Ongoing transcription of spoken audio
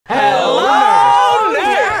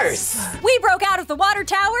the water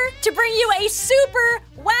tower to bring you a super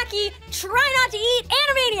wacky try not to eat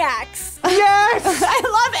Animaniacs. Yes! I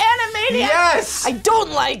love Animaniacs. Yes! I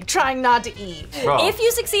don't like trying not to eat. Bro. If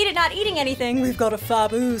you succeed at not eating anything, we've got a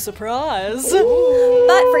fabu surprise.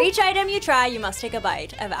 But for each item you try, you must take a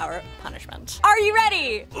bite of our punishment. Are you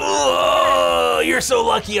ready? Oh, you're so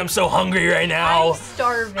lucky. I'm so hungry right now. I'm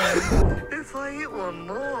starving. If I eat one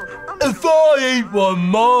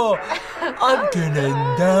more, I'm gonna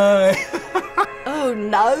die. Oh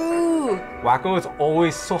no. Wacko is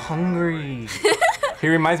always so hungry. He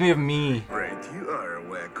reminds me of me. Right, you are a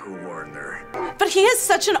Wacko Warner. But he has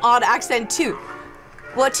such an odd accent too.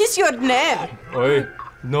 What is your name? Oi,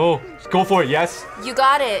 no, go for it, yes. You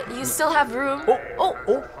got it. You still have room.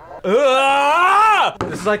 Ah!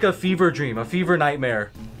 This is like a fever dream, a fever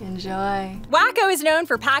nightmare. Enjoy. Wacko is known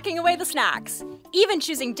for packing away the snacks, even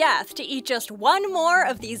choosing death to eat just one more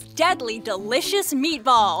of these deadly, delicious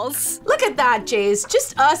meatballs. Look at that, Jayse.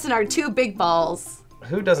 Just us and our 2 big balls.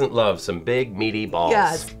 Who doesn't love some big, meaty balls?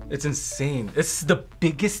 Yes. It's insane. It's the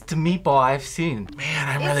biggest meatball I've seen. Man,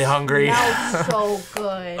 I'm really hungry. Smells so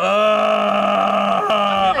good.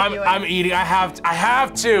 I'm eating. I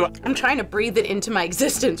have to. I'm trying to breathe it into my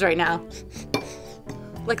existence right now.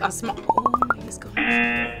 Like a small. Oh, he's going.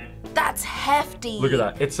 That's hefty. Look at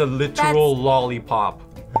that. It's a literal lollipop.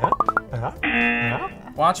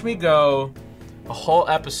 Watch me go a whole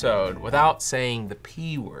episode without saying the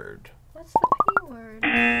P word. What's the P word?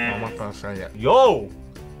 I'm not gonna say it. Yo!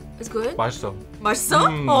 It's good? 맛있어. 맛있어?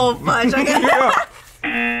 Oh, fudge.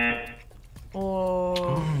 Yeah.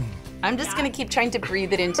 Oh. I'm just gonna keep trying to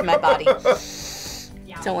breathe it into my body.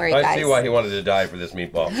 Don't worry, guys. I see why he wanted to die for this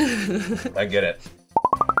meatball. I get it.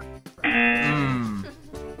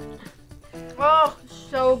 Oh,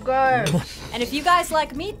 so good. And if you guys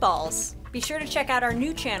like meatballs, be sure to check out our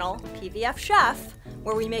new channel, PVF Chef,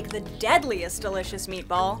 where we make the deadliest delicious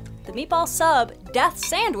meatball, the meatball sub death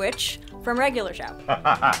sandwich from Regular Show.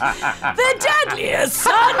 The deadliest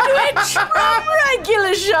sandwich from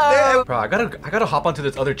Regular Show. Bro, I gotta hop onto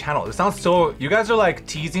this other channel. It sounds so, you guys are like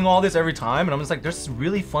teasing all this every time, and I'm just like, there's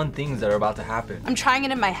really fun things that are about to happen. I'm trying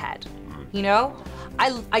it in my head, you know?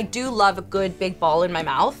 I do love a good big ball in my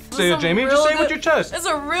mouth. Say it, Jamie, just say it with your chest. It's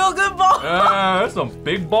a real good ball. That's some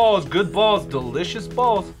big balls, good balls, delicious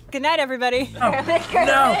balls. Good night, everybody. No!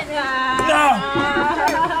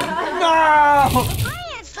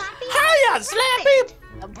 Hiya, Slappy!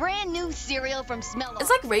 A brand new cereal from Smello. It's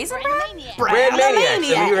like Raisin Bran?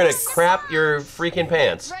 Branimaniacs, and you're gonna crap your freaking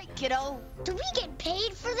pants. Right, kiddo. Do we get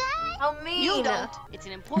paid for that? How mean. You don't. It's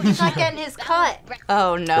an important. He's not getting his cut.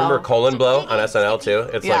 Oh no. Remember Colon Blow on SNL too?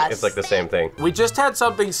 It's Yes. like the same thing. We just had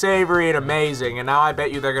something savory and amazing, and now I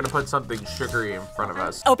bet you they're gonna put something sugary in front of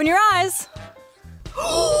us. Open your eyes.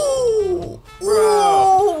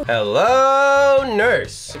 Hello,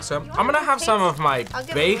 nurse. So I'm gonna have some of my I'll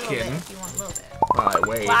give bacon. a little bit if you want a little bit.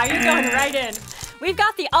 Wait. Wow, you're going right in. We've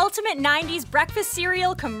got the ultimate 90s breakfast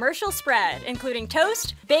cereal commercial spread, including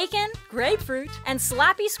toast, bacon, grapefruit, and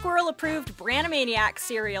Slappy Squirrel approved Branimaniacs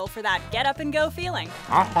cereal for that get up and go feeling.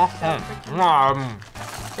 Yeah,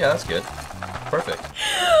 that's good. Perfect.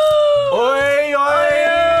 Oi, oi,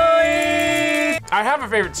 oi. I have a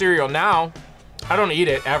favorite cereal now. I don't eat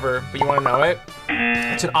it ever, but you wanna know it?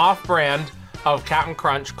 It's an off-brand of Captain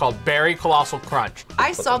Crunch called Berry Colossal Crunch.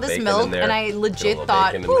 I saw this milk and I legit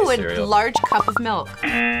thought, bacon in ooh, my a cereal. large cup of milk.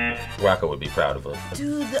 Wacko would be proud of him.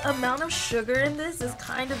 Dude, the amount of sugar in this is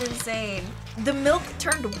kind of insane. The milk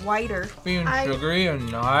turned whiter. Being sugary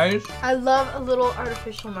and nice. I love a little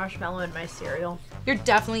artificial marshmallow in my cereal. You're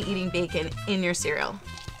definitely eating bacon in your cereal.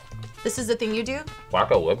 This is the thing you do?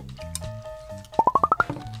 Wacko would.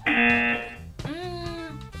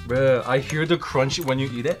 Bruh, I hear the crunch when you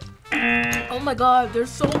eat it. Oh my god, there's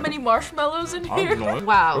so many marshmallows in here.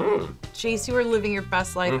 Wow. Jayse, you are living your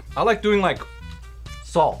best life. I like doing like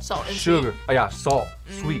salt, Salt and sugar. Oh, yeah, salt,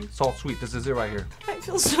 sweet, salt, sweet. This is it right here. I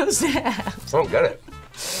feel so sad. I don't get it.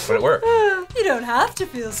 But it worked. You don't have to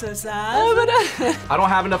feel so sad. I don't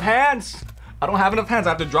have enough hands. I don't have enough hands. I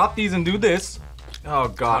have to drop these and do this. Oh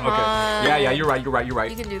God. Okay. Yeah, you're right. You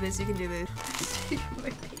can do this, you can do this.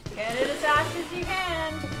 Get it as fast as you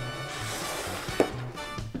can.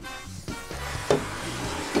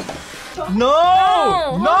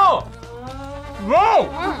 No! No!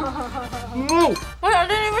 Wait, I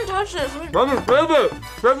didn't even touch this.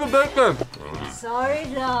 Grab the bacon. Sorry,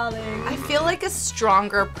 darling. I feel like a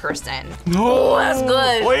stronger person. No. That's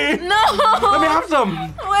good. Wait. No! Let me have some.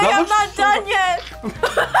 Wait, I'm not done yet.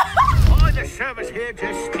 Oh, the service here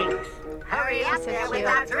just stinks. Hurry up there with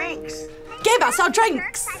our drinks. Give us our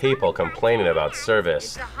drinks. People complaining about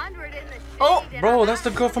service. Oh, bro, that's the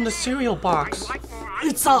girl from the cereal box.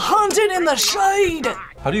 It's 100 in the shade.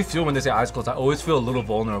 How do you feel when they say eyes closed? I always feel a little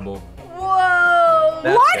vulnerable. Whoa!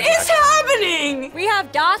 What is happening? We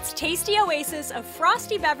have Dot's tasty oasis of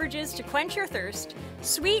frosty beverages to quench your thirst,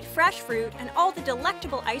 sweet, fresh fruit, and all the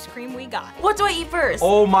delectable ice cream we got. What do I eat first?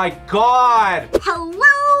 Oh my god!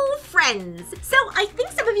 Hello, friends! So I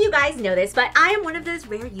think some of you guys know this, but I am one of those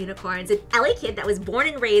rare unicorns, an LA kid that was born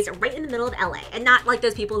and raised right in the middle of LA, and not like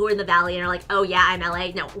those people who are in the valley and are like, oh yeah, I'm LA.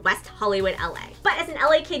 No, West Hollywood, LA. But as an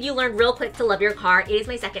LA kid, you learn real quick to love your car. It is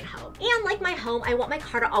my second home. And like my home, I want my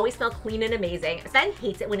car to always smell clean and amazing. Sven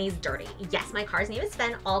hates it when he's dirty. Yes, my car's name is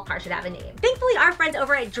Sven. All cars should have a name. Thankfully, our friends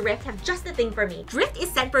over at Drift have just the thing for me. Drift is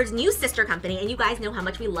Scentbird's new sister company, and you guys know how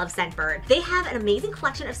much we love Scentbird. They have an amazing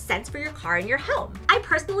collection of scents for your car and your home. I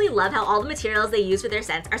personally love how all the materials they use for their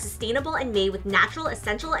scents are sustainable and made with natural,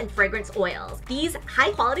 essential, and fragrance oils. These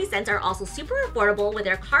high-quality scents are also super affordable with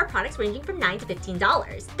their car products ranging from $9 to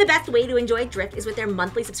 $15. The best way to enjoy Drift is with their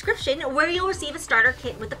monthly subscription, where you'll receive a starter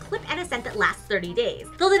kit with a clip and a scent that lasts 30 days.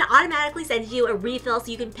 They'll then automatically send you a refill so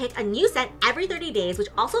you can pick a new scent every 30 days, which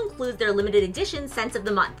also includes their limited edition scents of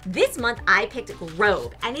the month. This month, I picked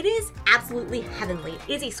Grove, and it is absolutely heavenly.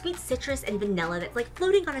 It is a sweet citrus and vanilla that's like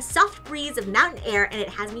floating on a soft breeze of mountain air, and it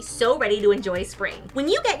has me so ready to enjoy spring. When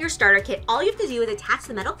you get your starter kit, all you have to do is attach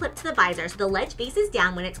the metal clip to the visor so the ledge faces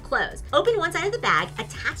down when it's closed. Open one side of the bag,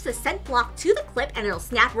 attach the scent block to the clip, and it'll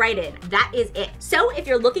snap right in. That is it. So if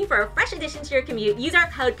you're looking for a fresh addition to your commute, use our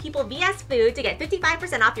code PeopleVSFood to get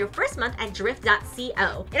 55% off your first month at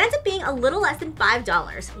drift.co. It ends up being a little less than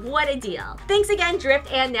 $5. What a deal. Thanks again,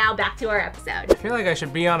 Drift, and now back to our episode. I feel like I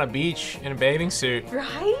should be on a beach in a bathing suit.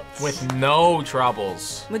 Right? With no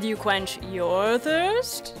troubles. Would you quench your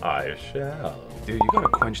thirst? I shall. Dude, you gotta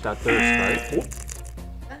quench that thirst,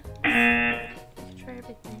 right? Try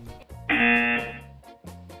everything.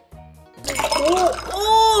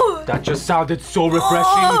 Oh, That just sounded so refreshing.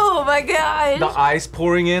 oh my gosh. The ice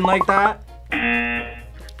pouring in like that.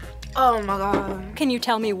 Oh my god. Can you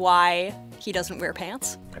tell me why he doesn't wear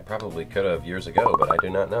pants? I probably could have years ago, but I do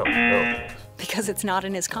not know. No. Because it's not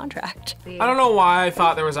in his contract. I don't know why I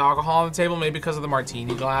thought there was alcohol on the table, maybe because of the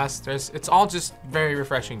martini glass. It's all just very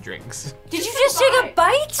refreshing drinks. Did you just take a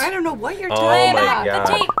bite? I don't know what you're Oh talking my about. God.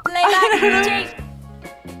 The tape, play back the tape.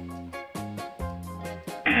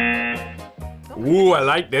 Ooh, I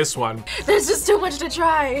like this one. There's just too much to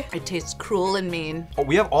try. It tastes cruel and mean. Oh,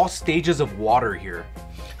 we have all stages of water here.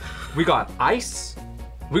 We got ice,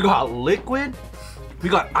 we got liquid, we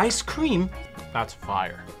got ice cream. That's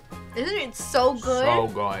fire. Isn't it so good? So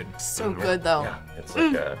good. So good though. Yeah, it's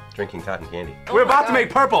like drinking cotton candy. We're about to make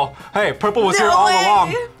purple. Hey, purple was here No all way.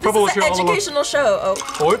 along. Purple was This is here an all along. educational show. Oh.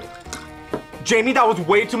 What? Jamie, that was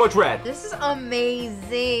way too much red. This is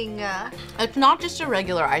amazing. It's not just a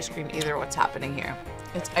regular ice cream either, what's happening here.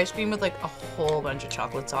 It's ice cream with like a whole bunch of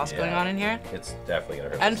chocolate sauce going on in here. It's definitely gonna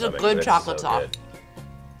hurt. And my it's a stomach, good but it's chocolate so sauce. good.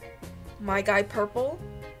 My guy purple.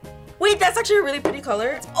 Wait, that's actually a really pretty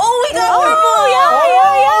color. Oh, we got purple!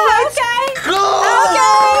 Oh, Okay.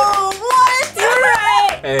 What? You're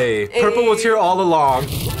right. Hey, purple was here all along.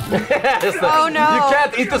 It's like, Oh, no. You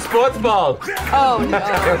can't eat the sports ball. Oh no.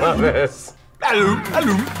 I love this.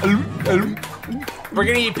 We're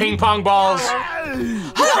gonna eat ping pong balls.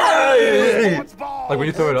 Like when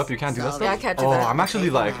you throw it up, you can't do that stuff? Yeah, I can't do Oh, that. I'm actually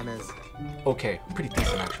like, okay, pretty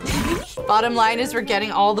decent actually. Bottom line is we're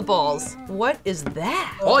getting all the balls. What is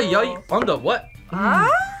that? Oh, yeah, on the what?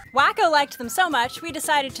 Wacko liked them so much, we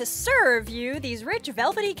decided to serve you these rich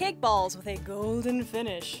velvety cake balls with a golden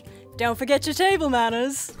finish. Don't forget your table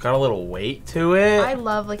manners. Got a little weight to it. I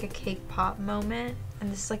love like a cake pop moment,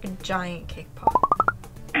 and this is like a giant cake pop.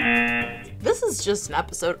 This is just an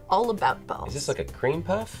episode all about Is balls. this like a cream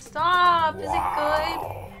puff? Stop! Is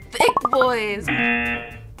it Thick boys.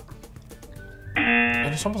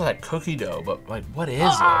 And it's almost like cookie dough, but like, what is good?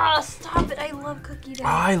 it? Ah, stop it! I love cookie dough.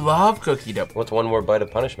 I love cookie dough. What's one more bite of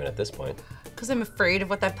punishment at this point? Because I'm afraid of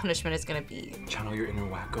what that punishment is gonna be. Channel your inner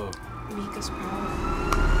wacko. Mika's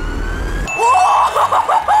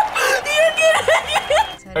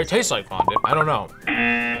It tastes like fondant. I don't know.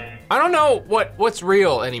 I don't know what's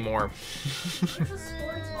real anymore.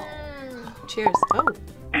 Cheers. Oh.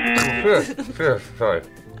 Sure, sorry.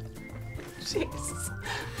 Jeez.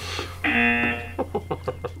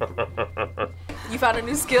 You found a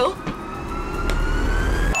new skill?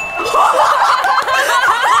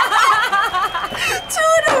 Two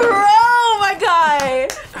in a row, my guy.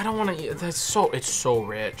 I don't want to eat. It's so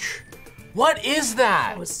rich. What is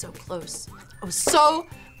that? I was so close. I was so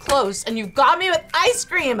close, and you got me with ice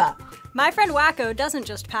cream. My friend Wacko doesn't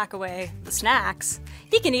just pack away the snacks.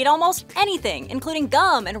 He can eat almost anything, including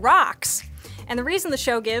gum and rocks. And the reason the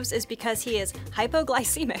show gives is because he is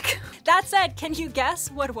hypoglycemic. That said, can you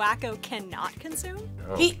guess what Wacko cannot consume?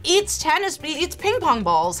 Oh. He eats ping pong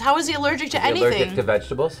balls. How is he allergic to anything? Allergic to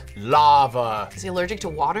vegetables? Lava. Is he allergic to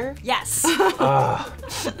water? Yes.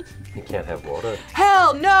 You can't have water.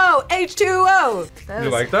 Hell no, H2O. You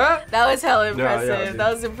like that? That was hella impressive. Yeah,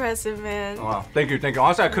 that was impressive, man. Oh, wow. Thank you.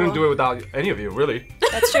 Honestly, I couldn't do it without any of you, really.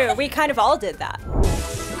 That's true. We kind of all did that.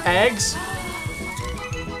 Eggs.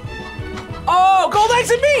 Oh, gold eggs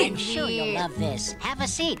and meat! I'm sure you'll love this. Have a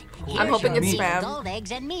seat. I'm hoping it's spam. Gold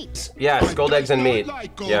eggs and meat. Yes, gold eggs and meat.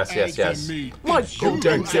 Yes. Like gold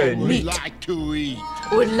eggs and meat.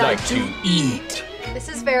 Would like to eat. This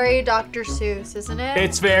is very Dr. Seuss, isn't it?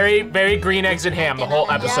 It's very, very green eggs and ham, the whole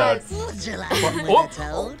episode.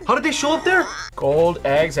 Oh, how did they show up there? Gold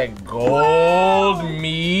eggs and gold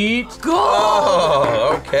meat.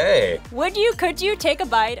 Oh, okay. Could you take a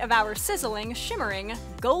bite of our sizzling, shimmering,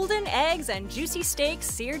 golden eggs and juicy steaks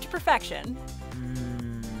seared to perfection?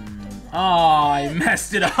 Oh, I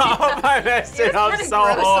messed it up. I messed it up so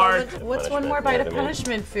hard. What's one more bite of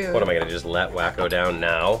punishment food? What am I gonna just let Wacko down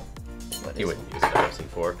now? He wouldn't use knives and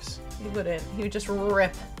forks. He wouldn't. He would just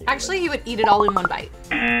rip. Actually, he would eat it all in one bite.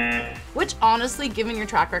 Which, honestly, given your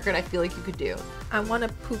track record, I feel like you could do. I want to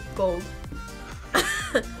poop gold.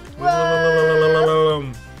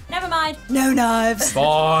 Never mind. No knives.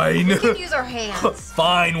 Fine. We can use our hands.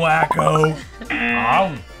 Fine, Wacko.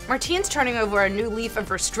 Martine's turning over a new leaf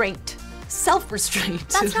of restraint. Self-restraint.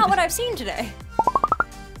 That's not what I've seen today.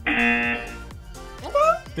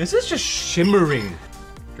 This is just shimmering.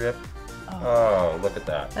 Drip. Oh, look at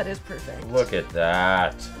that. That is perfect. Look at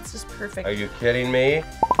that. It's just perfect. Are you kidding me?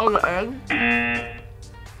 Oh, the egg?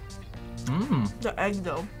 The egg,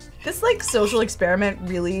 though. This, like, social experiment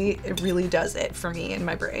really does it for me in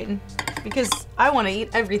my brain. Because I want to eat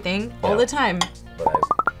everything all the time. But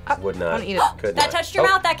I would not. I want to eat it. Could That not. touched your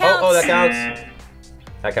mouth, that counts. Oh, that counts.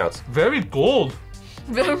 That counts. Very gold.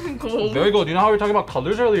 Very cool. Very gold. You know how we were talking about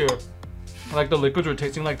colors earlier? Like the liquids were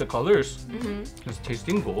tasting like the colors. It's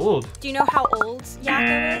tasting gold. Do you know how old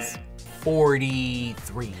Yakko is?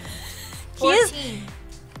 43. 14.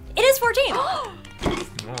 It is 14.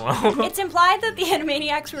 It's implied that the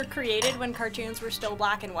Animaniacs were created when cartoons were still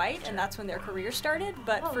black and white, and that's when their career started,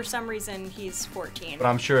 but for some reason he's 14. But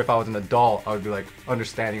I'm sure if I was an adult, I would be like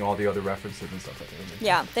understanding all the other references and stuff like that.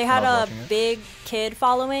 Yeah, they had a big kid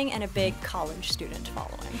following and a big college student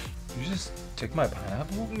following. You just take my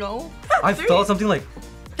pineapple? No. I felt something like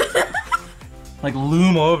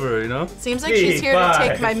loom over, you know? Seems like she's here to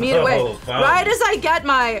take my meat away. Right as I get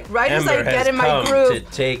my, get in my groove.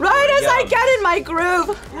 I get in my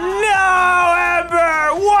groove. No,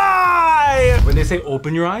 Ember, why? When they say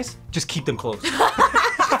open your eyes, just keep them closed. Do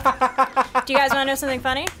you guys want to know something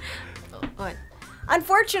funny? What?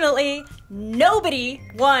 Unfortunately, nobody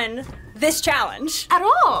won this challenge. At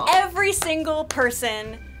all. Every single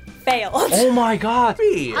person failed. Oh my god.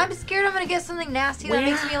 I'm scared I'm gonna get something nasty that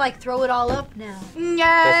makes me like throw it all up now. Yay!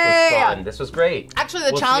 This was fun. This was great. Actually,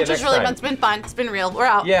 the We'll challenge see you has really next been fun. It's been real. We're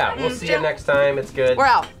out. Yeah, we'll see you next time. It's good. We're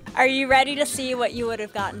out. Are you ready to see what you would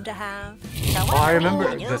have gotten to have? Oh, I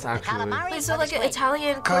remember this actually. Wait, so like an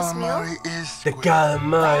Italian course meal? The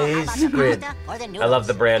calamari squid. I love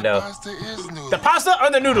the Brando. The pasta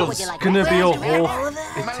or the noodles? It's gonna be a whole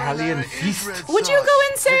Italian feast. Would you go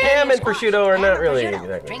insane? Ham and prosciutto are not really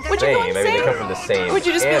exactly the Would you go same. I mean, they come from the same Would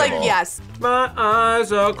you just be like, animal. yes? My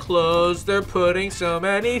eyes are closed, they're putting so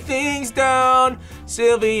many things down.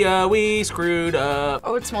 Sylvia, we screwed up.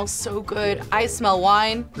 Oh, it smells so good. I smell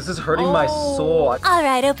wine. This is hurting my soul. All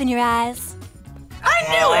right, open your eyes. I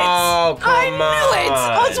knew it! Oh, come I knew it!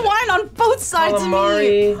 Oh, it's wine on both sides of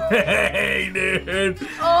me. Hey, dude.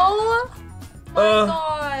 Oh my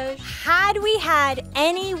gosh. Had we had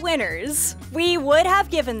any winners, we would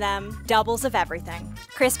have given them doubles of everything.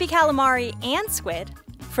 Crispy calamari and squid,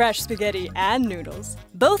 fresh spaghetti and noodles,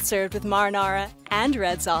 both served with marinara and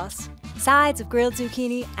red sauce, sides of grilled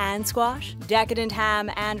zucchini and squash, decadent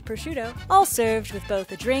ham and prosciutto, all served with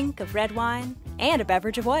both a drink of red wine and a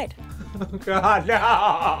beverage of white. Oh, God, no.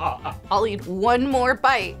 I'll eat one more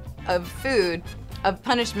bite of food, of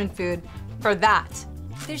punishment food, for that.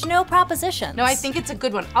 There's no proposition. No, I think it's a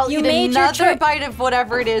good one. I'll You eat made your another choice. bite of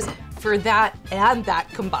whatever it is for that and that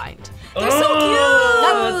combined. They're so cute!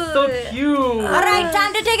 That's so cute. All right,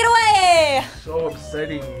 time to take it away! So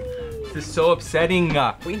upsetting. This is so upsetting.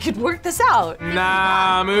 We could work this out.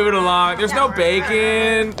 Nah, move it along. There's no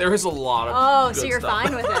bacon. There is a lot of Oh, good so you're stuff.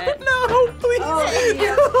 fine with it. No, please. Oh,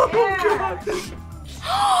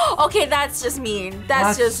 Okay, that's just mean.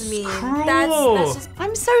 That's just mean. cruel. That's just.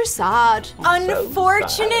 I'm so sad.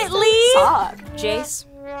 Unfortunately, Sad. Jayse,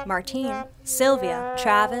 Martine, Sylvia,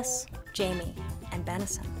 Travis, Jaime, and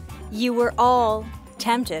Benison, you were all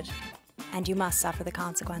tempted, and you must suffer the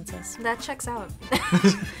consequences. That checks out.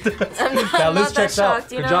 That list checks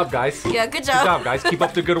out. You Good know? job, guys. Yeah, good Good job, job. guys. Keep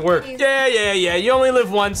up the good work. Yeah. You only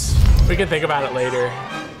live once. We can think about it later.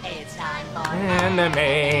 And the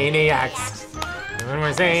maniacs. And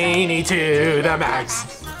we're zany to the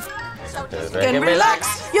max. Can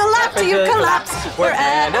relax. You'll laugh till you collapse. We're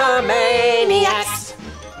Animaniacs.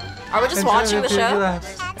 Are we just watching the show?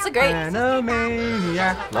 It's a great.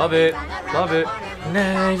 Animaniac. Love it. Love it.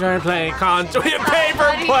 Now you're gonna play contour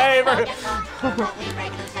paper flavor.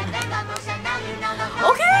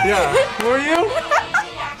 Okay. Yeah. Who are you?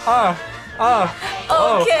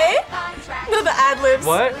 Okay. No, the ad libs.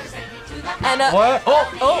 What? And What?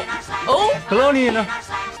 oh. Bologna in a...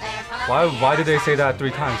 Why did they say that 3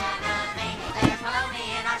 times?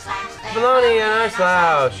 Bologna in our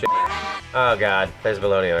slacks. Oh god, there's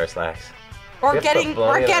bologna in our slacks. We're We have to put getting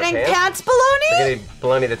bologna in our pants We're baloney. getting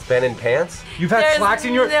bologna that's been in pants? You've had There's slacks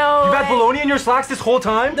in your... no You've had way. bologna in your slacks this whole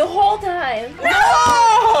time? The whole time.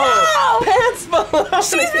 No! Pants bologna!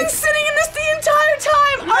 She's been sitting in this the entire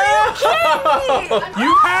time. Are you kidding me?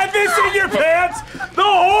 You had this in your pants the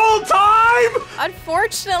whole time?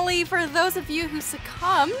 Unfortunately, for those of you who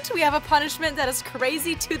succumbed, we have a punishment that is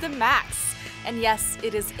crazy to the max. And yes,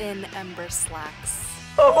 it is in Ember slacks.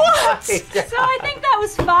 What? So I think that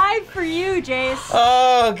was 5 for you, Jayse.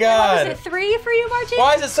 Oh god. Was it 3 for you, Martine?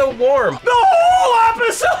 Why is it so warm? The whole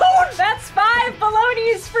episode? That's 5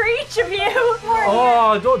 bolognas for each of you.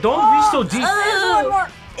 Oh, don't reach so deep. There's one more.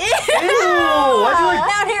 Ew! Why'd you like...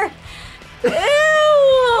 Down here. Ew.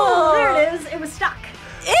 Oh, there it is. It was stuck.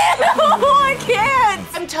 Ew, I can't.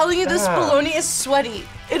 I'm telling you, this bologna is sweaty.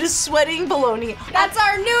 It is sweating bologna. That's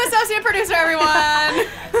our new associate producer, everyone.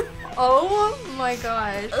 Oh my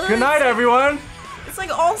gosh. Good night, everyone. It's like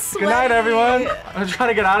all sweaty. Good night, everyone. I'm trying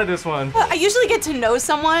to get out of this one. I usually get to know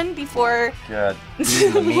someone before. God.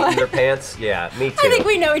 Eating the meat in your pants? Yeah, me too. I think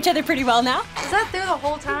we know each other pretty well now. Is that through the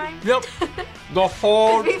whole time? Yep. The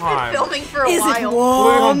whole We've been time. filming for a Is while. it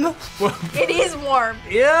warm? It is warm.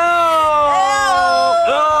 Ew!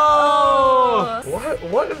 Oh!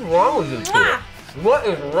 What is wrong with you two? What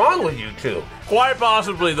is wrong with you two? Quite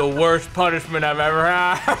possibly the worst punishment I've ever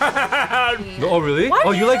had. Oh, really? Why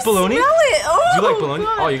Oh, do you like bologna? Smell it. Oh, Do you like bologna?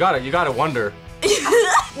 God. Oh, you gotta wonder.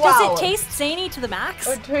 Wow. Does it taste zany to the max?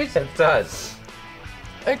 It does.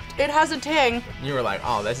 It has a tang. You were like,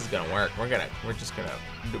 oh, this is gonna work. We're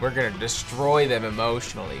gonna destroy them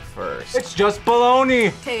emotionally first. It's just bologna.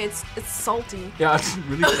 Okay, it's salty. Yeah, it's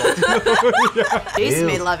really salty. Jayse Ew.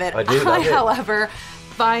 may love it. I do love it. However,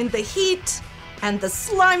 find the heat and the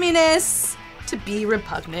sliminess to be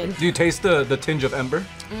repugnant. Do you taste the tinge of Ember?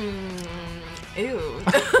 Ew.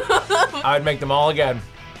 I would make them all again.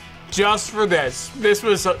 Just for this. This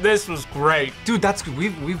was great. Dude, that's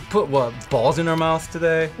we've put what, balls in our mouths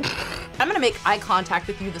today? I'm gonna make eye contact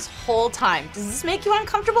with you this whole time. Does this make you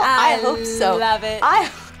uncomfortable? I hope so. love it.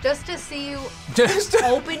 Just to see you Just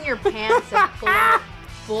open your pants and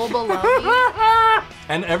full bologna.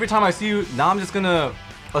 And every time I see you, now I'm just gonna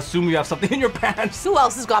assume you have something in your pants. Who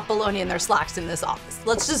else has got bologna in their slacks in this office?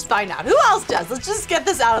 Let's just find out. Who else does? Let's just get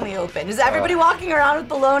this out in the open. Is everybody walking around with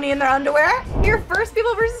bologna in their underwear? Your first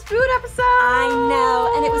People versus Food episode. I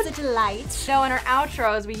know, and it was a delight. So in our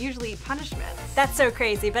outros, we usually eat punishments. That's so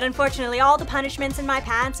crazy, but unfortunately all the punishments in my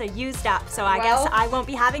pants are used up, so I guess I won't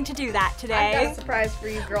be having to do that I've today. got a surprise for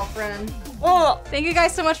you, girlfriend. Oh, Thank you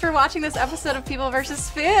guys so much for watching this episode of People versus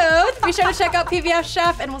Food. Be sure to check out PBF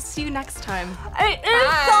Chef, and we'll see you next time. it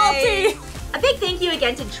is salty. A big thank you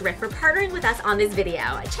again to Drift for partnering with us on this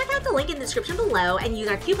video. Check out the link in the description below and use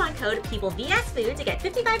our coupon code PeopleVSFood to get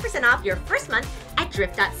 55% off your first month at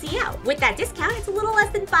drift.co. With that discount, it's a little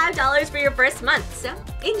less than $5 for your first month, so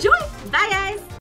enjoy! Bye guys!